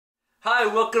Hi,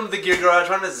 welcome to the Gear Garage.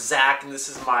 My name is Zach, and this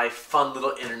is my fun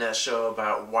little internet show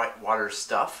about whitewater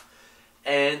stuff.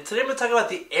 And today I'm going to talk about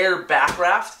the AIRE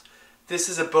BakRaft. This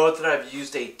is a boat that I've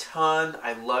used a ton.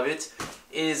 I love it.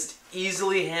 It is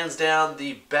easily, hands down,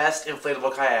 the best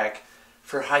inflatable kayak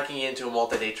for hiking into a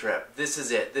multi-day trip. This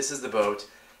is it. This is the boat.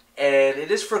 And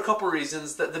it is for a couple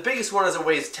reasons. The biggest one is it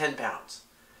weighs 10 pounds.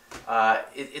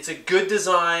 It's a good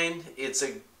design. It's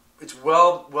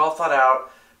well thought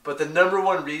out. But the number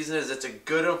one reason is it's a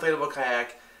good inflatable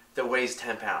kayak that weighs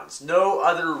 10 pounds. No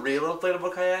other real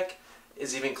inflatable kayak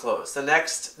is even close. The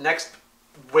next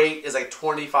weight is like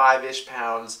 25-ish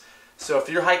pounds. So if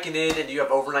you're hiking in and you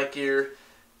have overnight gear,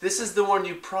 this is the one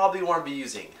you probably want to be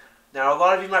using. Now, a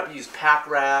lot of you might use pack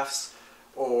rafts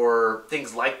or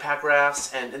things like pack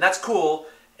rafts, and that's cool,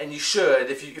 and you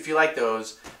should if you like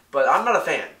those. But I'm not a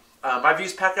fan. I've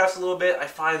used pack rafts a little bit. I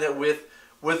find that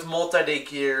with multi-day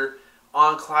gear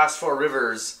on Class 4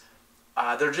 rivers,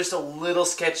 they're just a little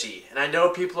sketchy. And I know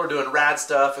people are doing rad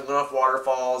stuff and going off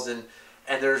waterfalls, and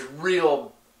there's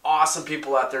real awesome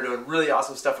people out there doing really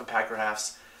awesome stuff in pack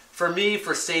rafts. For me,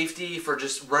 for safety, for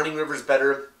just running rivers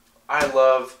better, I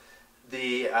love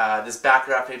the this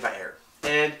BakRaft made by AIRE.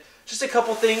 And just a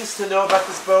couple things to know about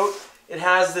this boat. It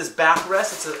has this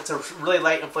backrest. It's a really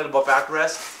light inflatable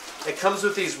backrest. It comes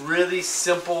with these really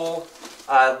simple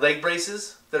leg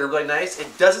braces that are really nice.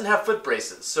 It doesn't have foot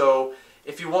braces, so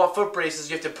if you want foot braces,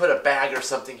 you have to put a bag or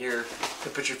something here to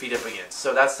put your feet up against.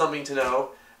 So that's something to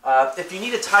know. If you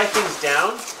need to tie things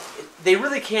down, they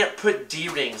really can't put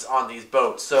D-rings on these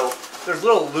boats. So there's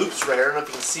little loops right here. I don't know if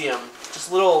you can see them.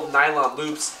 Just little nylon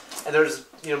loops, and there's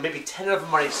maybe 10 of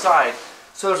them on each side.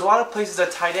 So there's a lot of places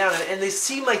that tie down, and they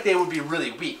seem like they would be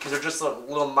really weak because they're just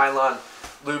little nylon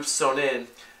loops sewn in.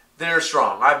 They're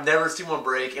strong. I've never seen one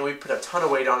break, and we put a ton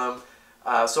of weight on them.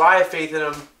 So I have faith in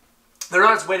them. They're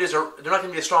not going to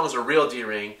be as strong as a real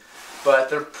D-ring, but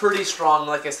they're pretty strong.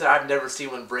 Like I said, I've never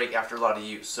seen one break after a lot of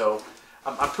use. So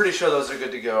I'm pretty sure those are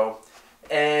good to go.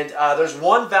 And there's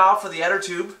one valve for the outer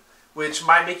tube, which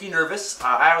might make you nervous.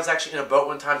 I was actually in a boat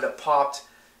one time that popped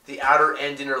the outer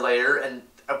and inner layer, and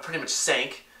I pretty much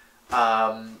sank.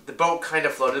 The boat kind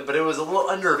of floated, but it was a little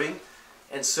unnerving.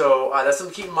 And so that's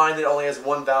something to keep in mind, that it only has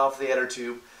one valve for the outer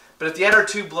tube. But if the outer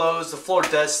tube blows, the floor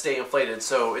does stay inflated,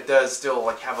 so it does still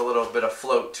have a little bit of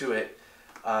float to it.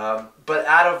 But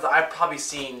I've probably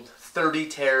seen 30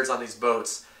 tears on these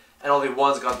boats, and only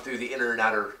one's gone through the inner and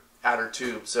outer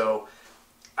tube. So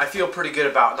I feel pretty good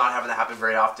about not having that happen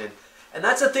very often. And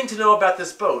that's a thing to know about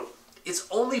this boat. It's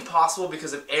only possible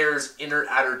because of AIRE's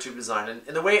inner-outer tube design.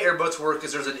 And the way AIRE boats work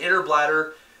is there's an inner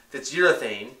bladder that's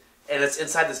urethane, and it's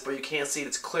inside this boat. You can't see it.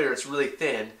 It's clear. It's really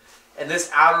thin. And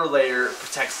this outer layer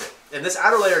protects it. And this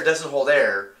outer layer doesn't hold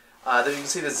air. Then you can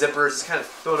see the zippers is kind of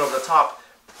thrown over the top.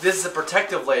 This is a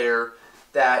protective layer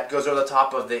that goes over the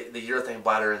top of the urethane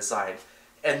bladder inside.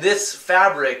 And this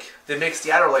fabric that makes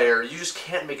the outer layer, you just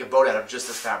can't make a boat out of just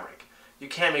this fabric. You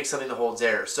can't make something that holds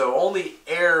air. So only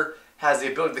AIRE has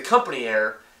the ability, the company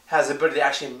AIRE has the ability to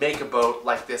actually make a boat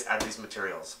like this out of these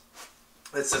materials.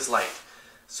 It's this light.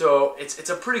 So it's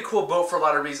a pretty cool boat for a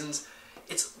lot of reasons.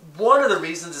 It's one of the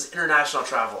reasons is international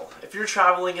travel. If you're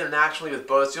traveling internationally with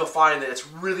boats, you'll find that it's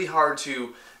really hard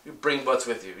to bring boats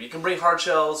with you. You can bring hard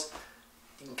shells,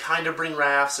 you can kind of bring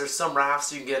rafts. There's some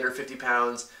rafts you can get under 50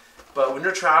 pounds. But when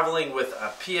you're traveling with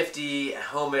a PFD, a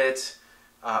helmet,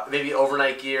 maybe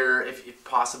overnight gear, if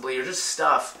possibly, or just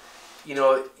stuff,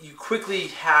 you quickly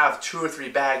have 2 or 3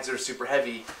 bags that are super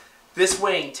heavy. This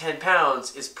weighing 10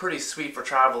 pounds is pretty sweet for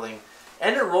traveling.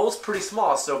 And it rolls pretty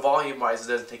small, so volume-wise, it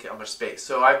doesn't take up much space.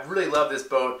 So I really love this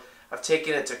boat. I've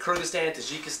taken it to Kyrgyzstan,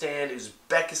 Tajikistan,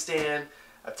 Uzbekistan.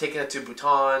 I've taken it to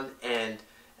Bhutan, and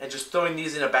just throwing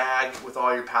these in a bag with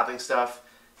all your paddling stuff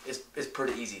is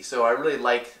pretty easy. So I really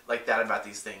like that about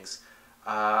these things.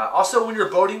 Also, when you're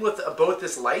boating with a boat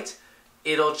this light,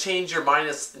 it'll change your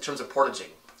mind in terms of portaging.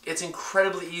 It's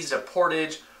incredibly easy to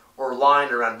portage or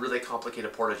line around really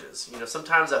complicated portages.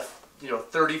 Sometimes a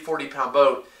 30, 40 pound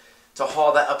boat, to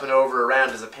haul that up and over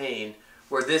around is a pain,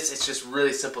 where this is just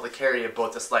really simple to carry a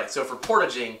boat this light. So for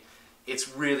portaging,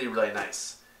 it's really, really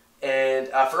nice. And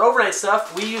for overnight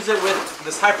stuff, we use it with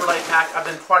this Hyperlight pack. I've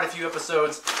done quite a few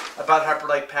episodes about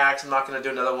Hyperlight packs. I'm not going to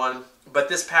do another one. But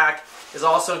this pack is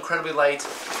also incredibly light,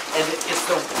 and it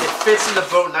fits in the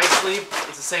boat nicely.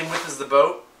 It's the same width as the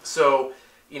boat. So,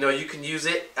 you can use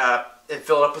it and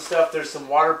fill it up with stuff. There's some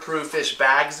waterproof-ish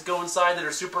bags that go inside that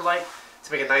are super light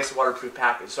to make a nice waterproof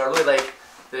package. So I really like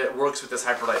that it works with this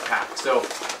Hyperlight pack. So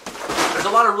there's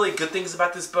a lot of really good things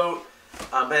about this boat.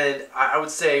 And I would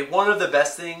say one of the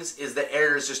best things is that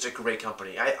AIRE is just a great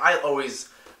company. I always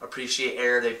appreciate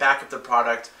AIRE. They back up their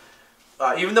product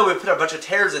even though we put a bunch of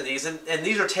tears in these, and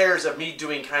these are tears of me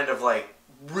doing kind of like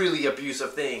really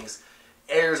abusive things,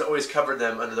 AIRE's always covered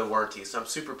them under the warranty. So I'm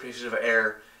super appreciative of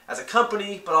AIRE as a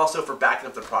company, but also for backing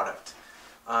up the product.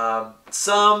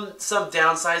 Some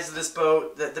downsides of this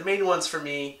boat. The main ones for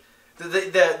me,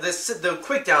 the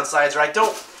quick downsides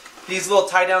are these little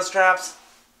tie down straps,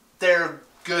 they're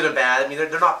good and bad. I mean,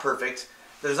 they're not perfect.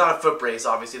 There's not a foot brace,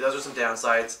 obviously. Those are some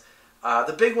downsides.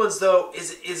 The big ones though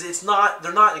is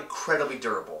they're not incredibly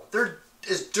durable. They're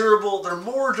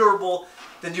more durable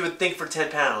than you would think for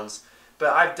 10 pounds.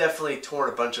 But I've definitely torn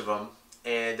a bunch of them,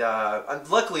 and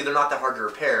luckily they're not that hard to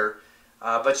repair.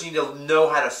 But you need to know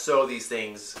how to sew these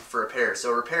things for repair.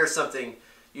 So repair is something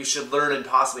you should learn and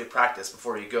possibly practice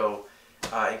before you go,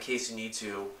 in case you need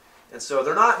to. And so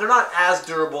they're not as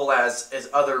durable as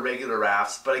other regular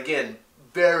rafts, but again,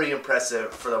 very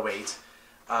impressive for the weight.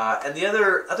 And the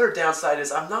other downside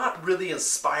is I'm not really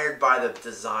inspired by the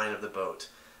design of the boat,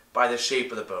 by the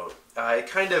shape of the boat.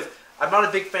 I'm not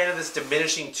a big fan of this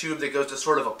diminishing tube that goes to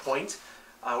sort of a point.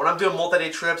 When I'm doing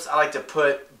multi-day trips, I like to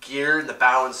put gear in the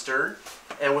bow and stern,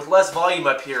 and with less volume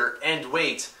up here and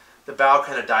weight, the bow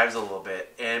kind of dives a little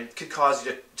bit and could cause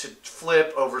you to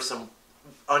flip over some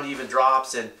uneven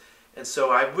drops. And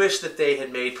so I wish that they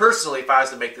had made, personally, if I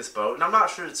was to make this boat, and I'm not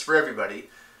sure it's for everybody,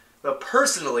 but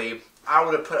personally, I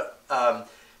would have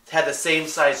had the same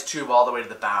size tube all the way to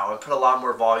the bow and put a lot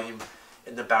more volume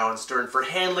in the bow and stern for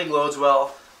handling loads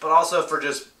well, but also for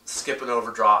just skipping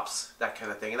over drops, that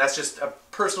kind of thing. And that's just a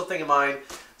personal thing of mine.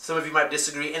 Some of you might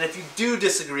disagree, and if you do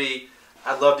disagree,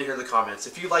 I'd love to hear in the comments.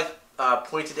 If you like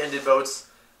pointed-ended boats,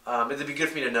 it'd be good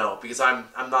for me to know, because I'm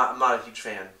not a huge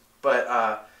fan.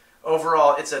 But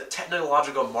overall, it's a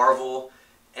technological marvel,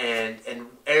 and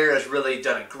AIRE has really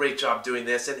done a great job doing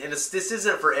this. And this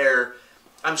isn't for AIRE.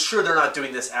 I'm sure they're not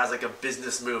doing this as like a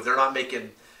business move. They're not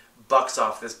making bucks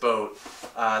off this boat.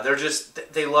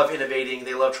 They love innovating.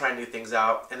 They love trying new things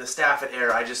out. And the staff at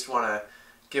AIRE, I just want to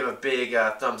give a big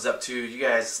thumbs up to you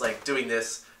guys, like doing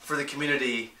this for the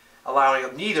community,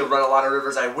 allowing me to run a lot of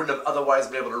rivers I wouldn't have otherwise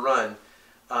been able to run.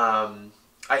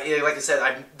 Like I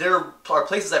said, there are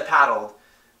places I paddled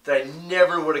that I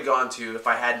never would have gone to if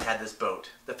I hadn't had this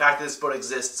boat. The fact that this boat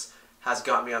exists has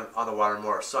got me on the water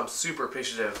more. So I'm super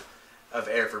appreciative of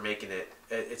AIRE for making it.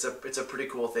 It's a pretty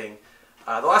cool thing.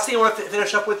 The last thing I want to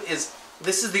finish up with is,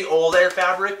 this is the old AIRE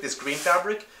fabric, this green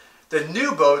fabric. The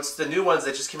new boats, the new ones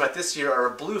that just came out this year, are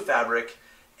a blue fabric,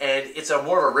 and it's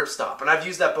more of a ripstop. And I've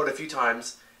used that boat a few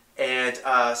times, and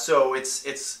so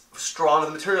it's strong.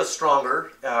 The material's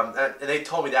stronger, and they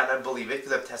told me that, and I believe it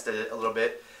because I've tested it a little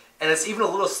bit. And it's even a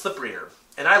little slipperier.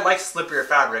 And I like slipperier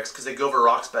fabrics because they go over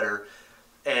rocks better,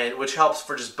 and which helps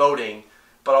for just boating.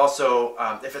 But also,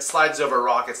 if it slides over a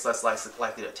rock, it's less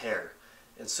likely to tear.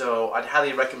 And so I'd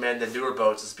highly recommend the newer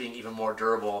boats as being even more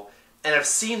durable. And I've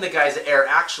seen the guys at AIRE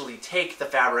actually take the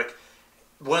fabric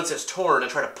once it's torn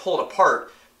and try to pull it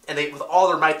apart, and with all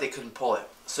their might they couldn't pull it.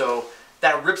 So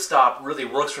that ripstop really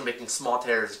works for making small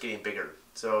tears getting bigger.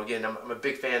 So again, I'm a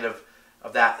big fan of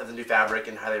the new fabric,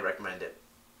 and highly recommend it.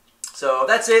 So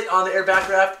that's it on the AIRE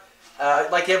BakRaft.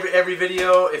 Like every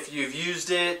video, if you've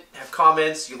used it, have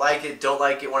comments, you like it, don't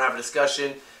like it, want to have a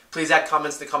discussion, please add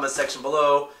comments in the comment section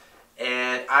below.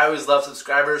 And I always love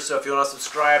subscribers, so if you want to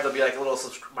subscribe, there'll be like a little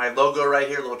my logo right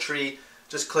here, a little tree.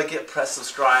 Just click it, press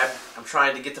subscribe. I'm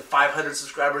trying to get to 500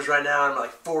 subscribers right now. I'm like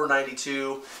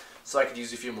 492, so I could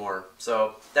use a few more.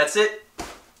 So that's it,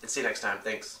 and see you next time.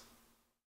 Thanks.